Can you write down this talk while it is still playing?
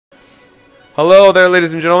Hello there,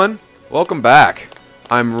 ladies and gentlemen. Welcome back.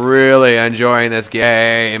 I'm really enjoying this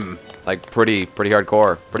game. Like, pretty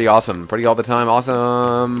hardcore. Pretty awesome. Pretty all the time.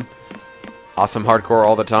 Awesome. Awesome hardcore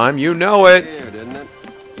all the time. You know it. Weird, isn't it?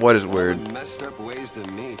 What is weird? Messed up ways to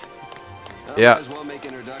meet. Yeah. Might as well make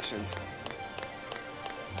introductions.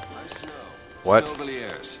 I'm Snow. What? Snow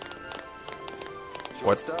Villiers.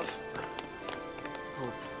 What? Stuff?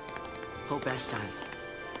 Hope Estine.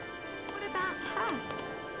 What about her?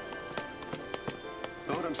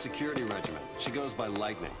 Bodum Security Regiment. She goes by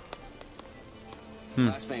Lightning.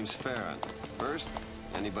 Last name's Farron. First,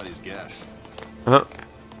 anybody's guess. Huh?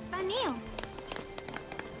 Vanille.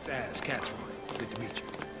 Saz, Catsroy. Good to meet you.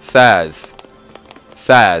 Saz.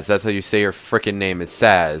 Saz. That's how you say your frickin' name is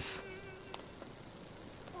Saz.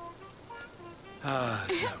 Ah,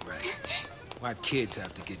 it's not right. Why'd kids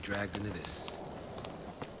have to get dragged into this?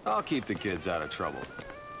 I'll keep the kids out of trouble.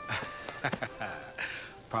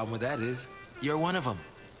 Problem with that is, you're one of them.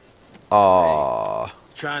 Aww.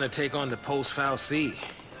 Trying to take on the post Fal'Cie.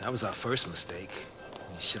 That was our first mistake.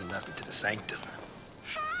 We should have left it to the Sanctum.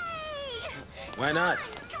 Hey! Why not?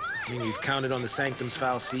 I mean, we've counted on the Sanctum's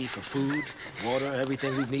Fal'Cie for food, water,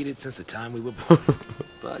 everything we've needed since the time we were born.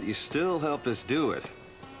 But you still helped us do it.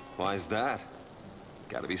 Why's that?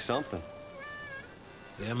 Gotta be something.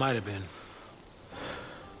 There might have been.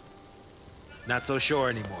 Not so sure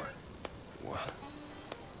anymore. What?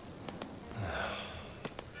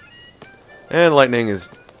 And Lightning is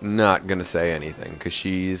not gonna say anything because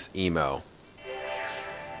she's emo.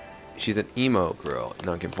 She's an emo girl.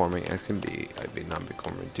 Non-conforming X can be. I'd be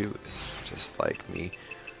non-conforming too. Just like me.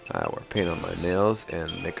 I wear paint on my nails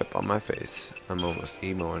and makeup on my face. I'm almost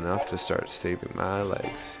emo enough to start saving my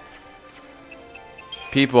legs.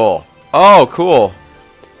 People. Oh, cool.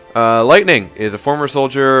 Lightning is a former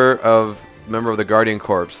soldier member of the Guardian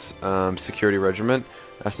Corps security regiment.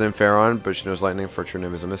 That's named Farron, but she knows Lightning, for her true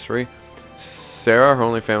name is a mystery. Sarah, her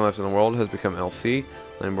only family left in the world, has become LC.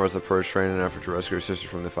 Lightning boards the Purge train in an effort to rescue her sister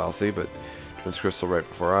from the Fal'Cie, but turns crystal right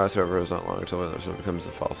before us. However, it was not long until she becomes a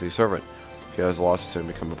Fal'Cie servant. She has lost and soon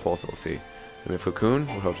become a pulse LC. And if Cocoon,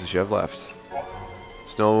 what hopes does she have left?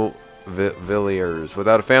 Snow Villiers.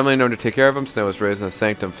 Without a family known to take care of him, Snow was raised in a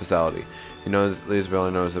Sanctum facility. He leaves barely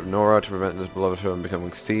knows of Nora to prevent his beloved from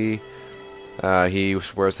becoming C. He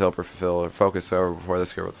swears to help her fulfill her focus. However, before they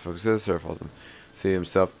discover what the focus is, Sarah falls him. See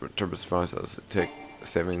himself, interprets responses. Take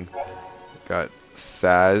saving. Got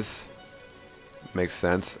Saz. Makes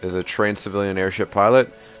sense. Is a trained civilian airship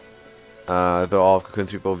pilot. Though all of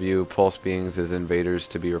Cocoon's people view Pulse beings as invaders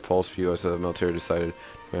to be repulsed, few outside of the military decided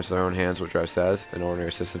to use their own hands what drives Saz, an ordinary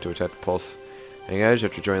assistant, to attack the Pulse edge.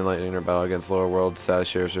 After joining Lightning in her battle against Lower World, Saz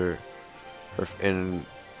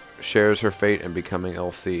shares her fate in becoming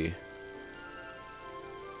LC.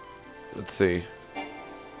 Let's see.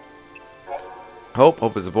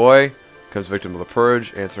 Hope is a boy. Becomes victim of the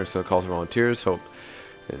Purge. Answering so calls for volunteers. Hope.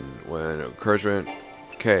 And when encouragement.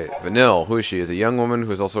 Okay. Vanille. Who is she? Is a young woman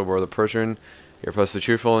who is also aboard the Purge train. You're supposed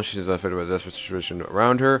truthful, and she's unaffected by the desperate situation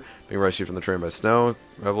around her. Being rescued from the train by Snow.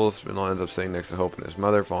 Rebels. Vanille ends up staying next to Hope and his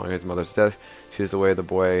mother. Following his mother's death, sees the way the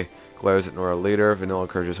boy glares at Nora leader. Vanille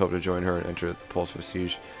encourages Hope to join her and enter the Pulse for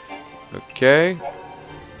siege. Okay.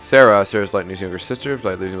 Sarah's Lightning's younger sister.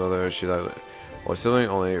 By losing mother, she's while sibling.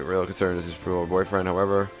 Only real concern is his cruel boyfriend.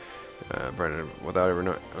 However, Brandon, without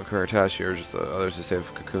ever occurring task, she urges the others to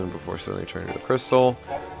save Cocoon before suddenly turning to the crystal.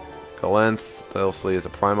 Galenth. Fal'Cie is a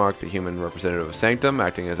Primarch, the human representative of Sanctum,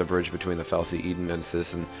 acting as a bridge between the Fal'Cie Eden and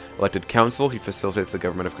citizen elected council. He facilitates the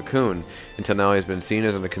government of Cocoon. Until now, he has been seen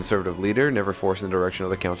as a conservative leader, never forced in the direction of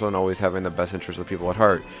the council, and always having the best interests of the people at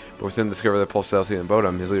heart. But within the discovery of the Pulse, Fal'Cie, and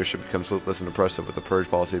Bodum, his leadership becomes ruthless and oppressive, with the Purge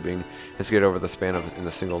policy being instigated over the span of in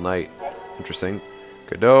a single night. Interesting.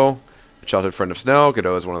 Godot, a childhood friend of Snow.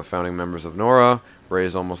 Godot is one of the founding members of Nora,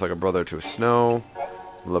 raised almost like a brother to Snow.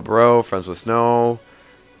 Lebro, friends with Snow.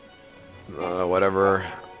 Whatever.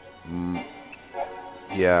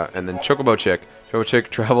 Yeah, and then Chocobo Chick. Chocobo Chick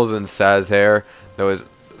travels in Saz hair. Though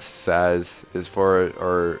Saz is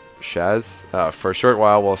or Shaz. For a short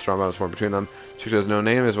while a strong bond was formed between them. Chick has no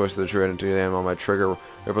name. His voice is the true identity of the animal might trigger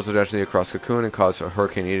ripples of destiny across Cocoon and cause a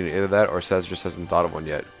hurricane eating either that or Saz just hasn't thought of one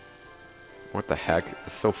yet. What the heck?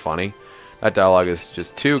 It's so funny. That dialogue is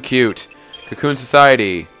just too cute. Cocoon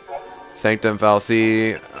Society. Sanctum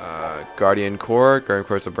Fal'Cie, Guardian Corps. Guardian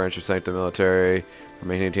Corps is a branch of Sanctum military for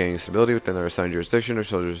maintaining stability within their assigned jurisdiction. Or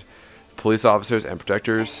soldiers, police officers, and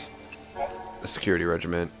protectors. The security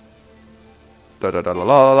regiment. Da da da la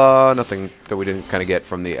la la. Nothing that we didn't kind of get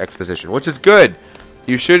from the exposition, which is good.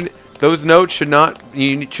 You should. Those notes should not.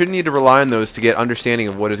 You shouldn't need to rely on those to get understanding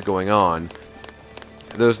of what is going on.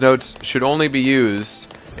 Those notes should only be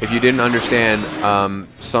used if you didn't understand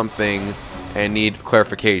something and need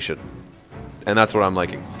clarification. And that's what I'm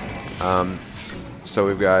liking. So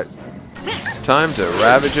we've got time to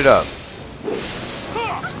ravage it up.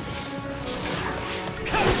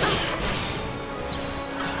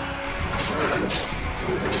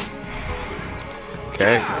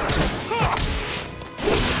 Okay.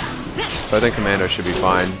 So I think Commando should be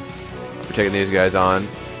fine for taking these guys on.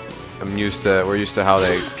 We're used to how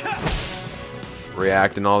they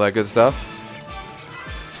react and all that good stuff.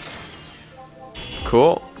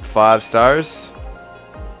 Cool. 5 stars.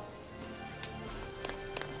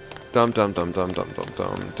 Dum dum dum dum dum dum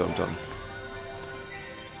dum dum dum.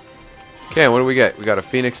 Okay, what do we get? We got a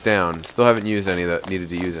Phoenix down. Still haven't used any that needed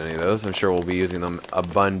to use any of those. I'm sure we'll be using them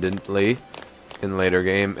abundantly in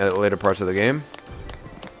later parts of the game.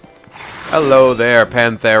 Hello there,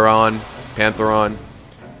 Pantheron.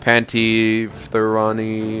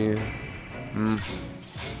 Pantitheroni.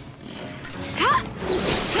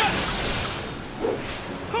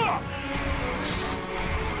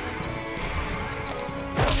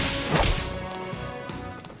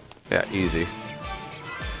 Yeah, easy.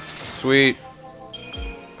 Sweet.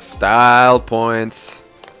 Style points.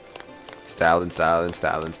 Styling points.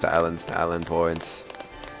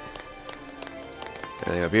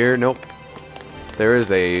 Anything up here? Nope. There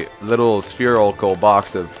is a little spherical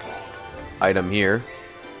box of item here.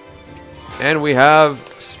 And we have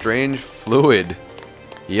strange fluid.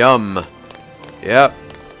 Yum. Yep.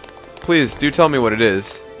 Please, do tell me what it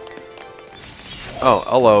is. Oh,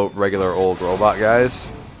 hello, regular old robot guys.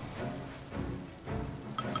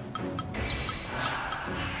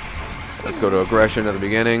 Let's go to aggression at the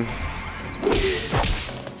beginning.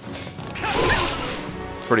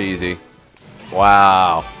 Pretty easy.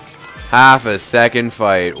 Wow. Half a second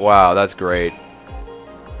fight. Wow, that's great.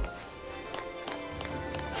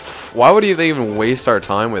 Why would they even waste our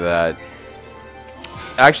time with that?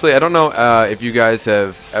 Actually, I don't know if you guys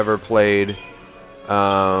have ever played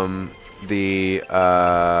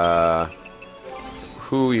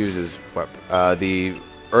who uses what? The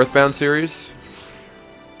Earthbound series.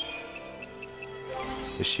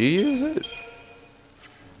 Does she use it?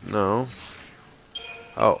 No.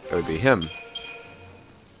 Oh, it would be him.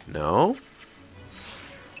 No?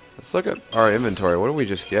 Let's look at our inventory. What did we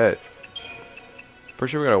just get?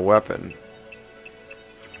 Pretty sure we got a weapon.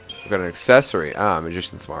 We got an accessory. Ah,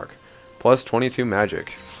 Magician's Mark. Plus 22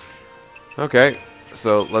 magic. Okay,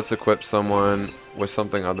 so let's equip someone with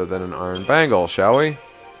something other than an iron bangle, shall we?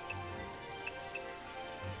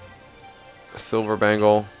 A silver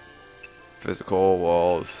bangle. Physical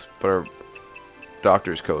walls. But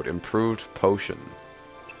doctor's coat. Improved potion.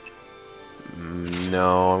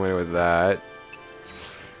 No, I'm going to go with that.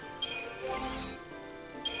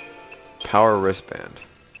 Power wristband.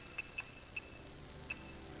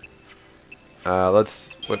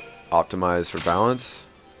 Let's put optimize for balance.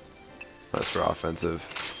 That's for offensive.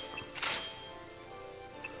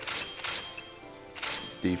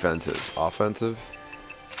 Defensive. Offensive.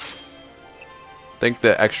 I think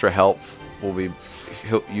the extra health will be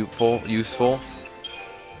useful.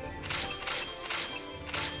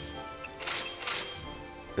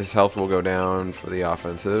 His health will go down for the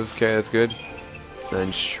offensive. Okay, that's good.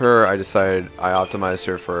 Then sure, I decided I optimized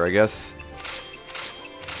her for, I guess.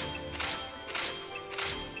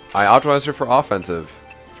 I optimized her for offensive.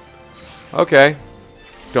 Okay.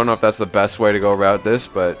 Don't know if that's the best way to go about this,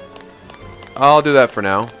 but I'll do that for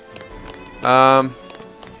now.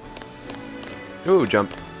 Ooh, jump.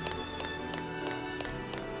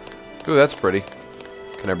 Ooh, that's pretty.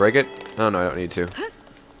 Can I break it? Oh, no, I don't need to.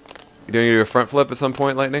 You doing a front flip at some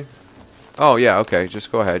point, Lightning? Oh, yeah, okay.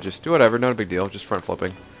 Just go ahead. Just do whatever. Not a big deal. Just front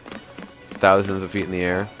flipping. Thousands of feet in the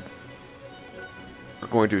air. We're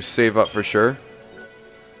going to save up for sure.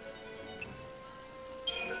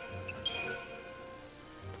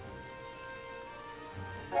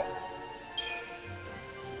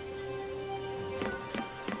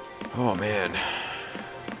 Oh, man.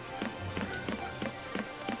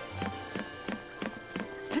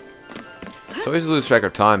 So I always lose track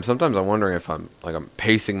of time. Sometimes I'm wondering if I'm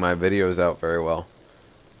pacing my videos out very well.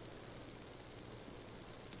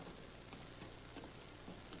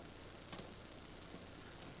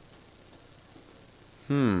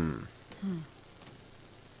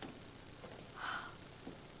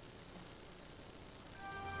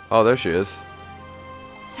 Oh, there she is.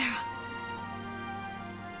 Sarah.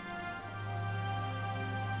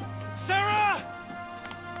 Sarah!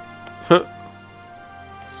 Huh.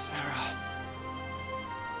 Sarah.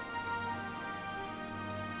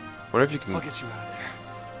 Wonder if you can I'll get you out of there.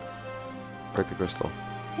 break the crystal.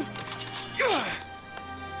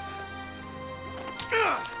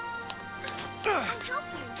 help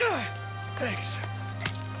you. Thanks.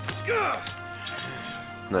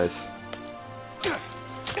 Nice.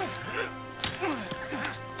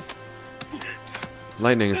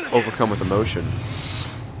 Lightning is overcome with emotion.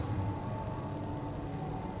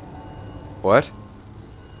 What?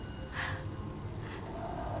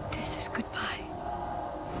 This is goodbye.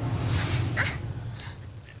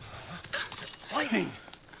 Lightning!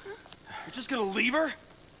 You're just gonna leave her?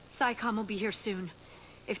 SciComm will be here soon.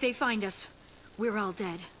 If they find us, we're all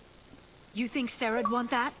dead. You think Sarah'd want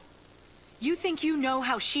that? You think you know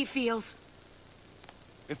how she feels?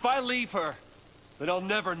 If I leave her, then I'll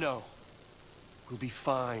never know. We'll be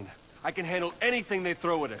fine. I can handle anything they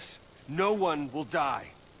throw at us. No one will die.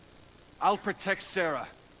 I'll protect Sarah.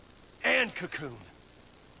 And Cocoon.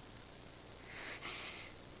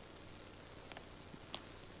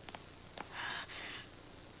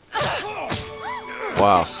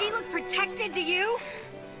 Wow. Does she look protected to you?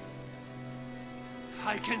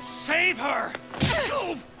 I can save her!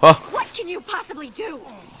 Huh. What can you possibly do?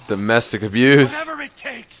 Domestic abuse. Whatever it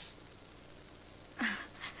takes!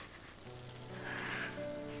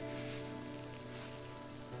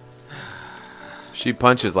 She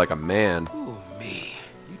punches like a man. Ooh, me.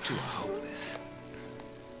 You two are hopeless.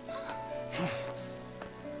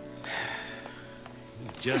 You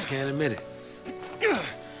just can't admit it. You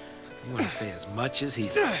want to stay as much as he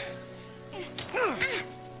does.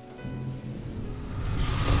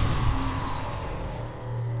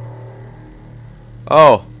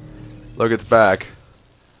 Oh, look, it's back.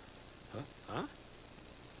 Huh?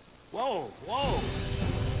 Whoa, whoa.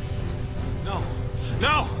 No,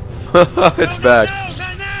 no! It's back.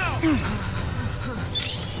 Not now!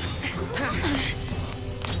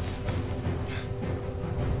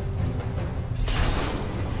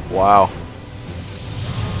 Wow.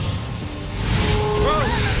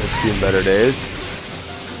 It's seen better days.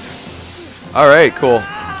 Alright, cool.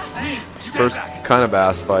 First kind of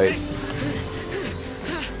ass fight.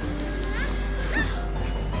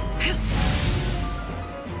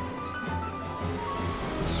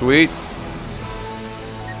 Sweet.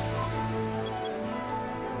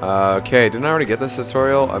 Okay, didn't I already get this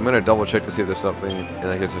tutorial? I'm gonna double check to see if there's something, and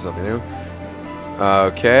I guess there's something new.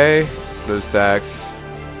 Okay, those attacks.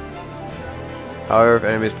 However, if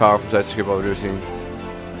enemy's powerful attacks to keep on reducing,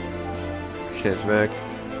 chance back.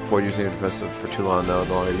 Avoid using your defensive for too long though.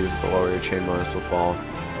 The longer you use it, the lower your chain bonus will fall.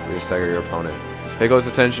 You stagger your opponent. Pay close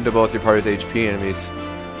attention to both your party's HP enemies.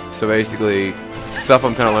 So basically, stuff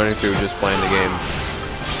I'm kind of learning through just playing the game.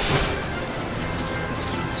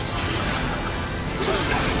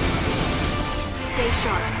 Stay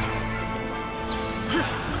sharp.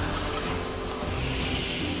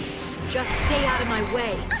 Just stay out of my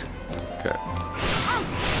way. Okay.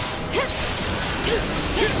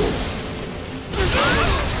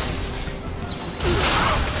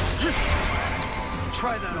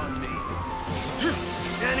 Try that on me.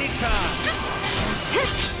 Anytime.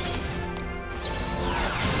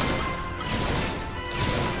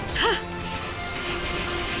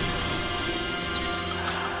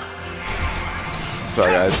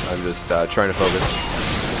 Sorry guys, I'm just trying to focus.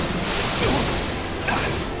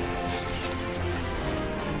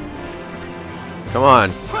 Come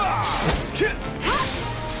on.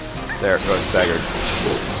 There, go staggered.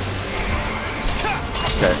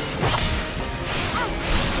 Okay.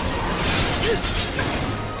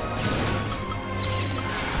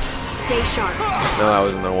 Stay sharp. No, that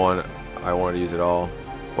wasn't the one I wanted to use at all.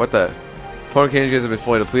 What the? Opponent candidates have been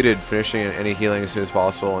fully depleted, finishing any healing as soon as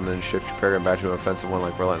possible, and then shift your paragon back to an offensive one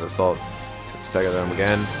like Relentless Assault. Stagger them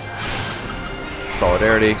again.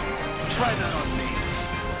 Solidarity. Try that on me.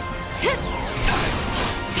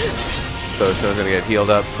 So someone's gonna get healed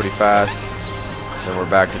up pretty fast. Then we're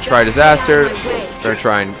back to try disaster. We're gonna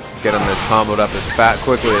try and get them as comboed up as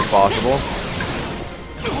quickly as possible.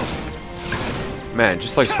 Man,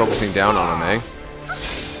 just like focusing down on them, eh?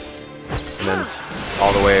 And then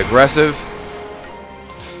all the way aggressive.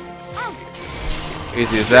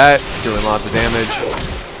 Easy as that, doing lots of damage.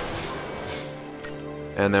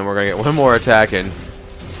 And then we're gonna get one more attack in.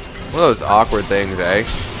 One of those awkward things, eh?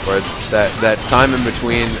 Where it's that time in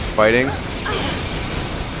between fighting.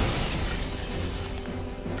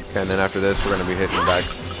 Okay, and then after this we're gonna be hitting back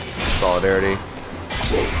Solidarity.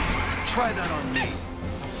 Try that on me.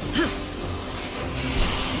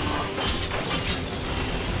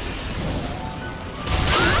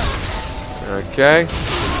 Okay.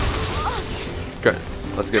 Good.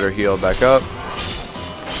 Let's get her healed back up.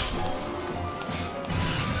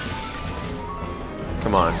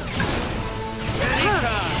 Come on.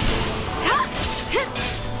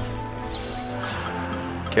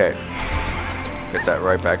 Okay. Get that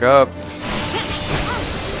right back up.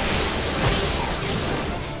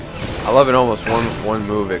 I love it. Almost one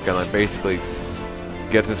move, it can like basically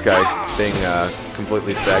gets this guy thing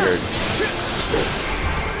completely staggered.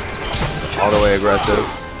 All the way aggressive.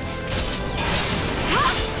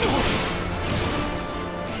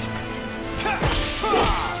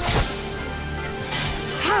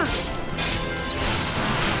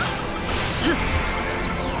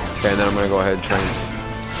 Okay, and then I'm gonna go ahead and try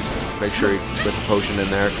and make sure he puts a potion in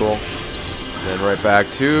there. Cool. And then right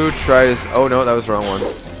back to try his. Oh no, that was the wrong one.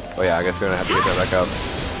 Oh yeah, I guess we're gonna have to get that back up.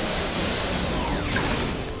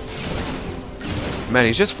 Man,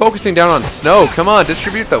 he's just focusing down on Snow. Come on,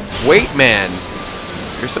 distribute the weight, man.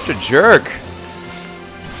 You're such a jerk.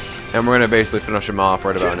 And we're gonna basically finish him off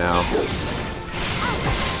right about now.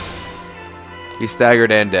 He's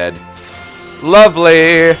staggered and dead.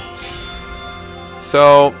 Lovely.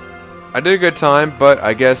 So, I did a good time, but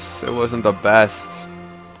I guess it wasn't the best.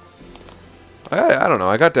 I don't know.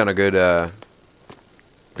 I got down a good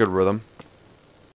rhythm.